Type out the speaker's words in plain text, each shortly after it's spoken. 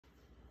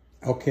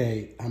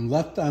Okay, I'm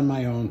left on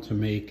my own to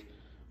make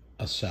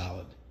a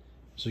salad.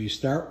 So you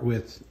start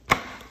with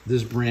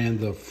this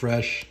brand of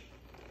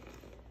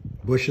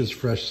Bush's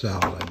Fresh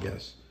Salad, I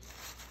guess.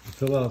 You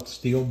fill out a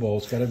steel bowl.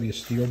 It's got to be a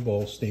steel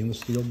bowl,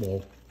 stainless steel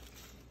bowl.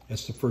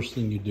 That's the first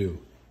thing you do.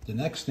 The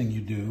next thing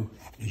you do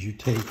is you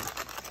take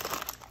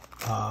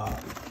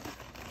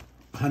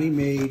Honey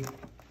Made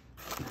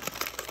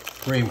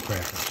graham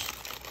crackers,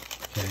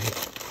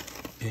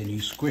 okay? And you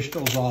squish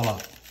those all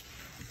up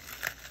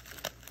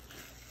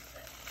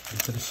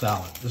into the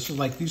salad.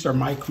 These are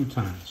my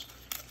croutons,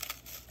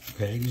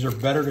 okay? These are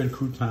better than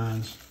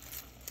croutons,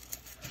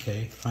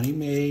 okay? Honey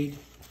Made,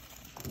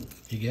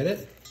 you get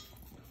it?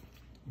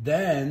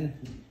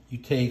 Then you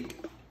take,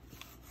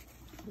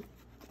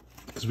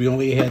 because we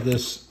only had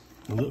this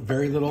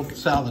very little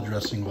salad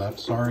dressing left.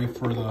 Sorry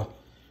for the,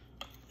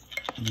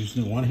 I'm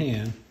using one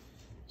hand.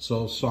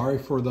 So sorry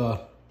for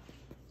the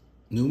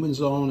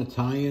Newman's Own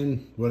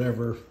Italian,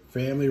 whatever,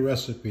 family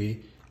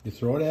recipe. You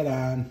throw that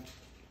on,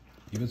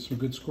 give it some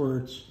good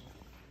squirts,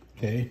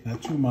 okay,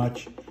 not too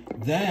much.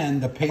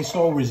 Then the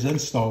Pesto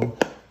Resento,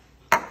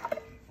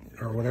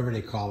 or whatever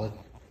they call it.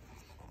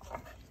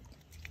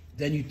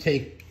 Then you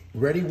take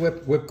ready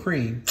whipped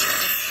cream.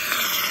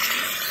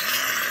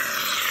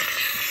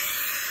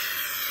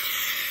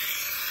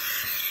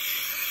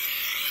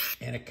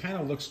 And it kind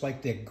of looks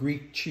like that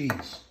Greek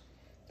cheese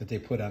that they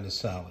put on the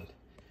salad.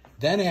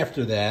 Then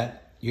after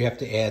that, you have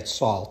to add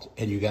salt,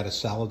 and you got a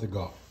salad to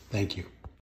go. Thank you.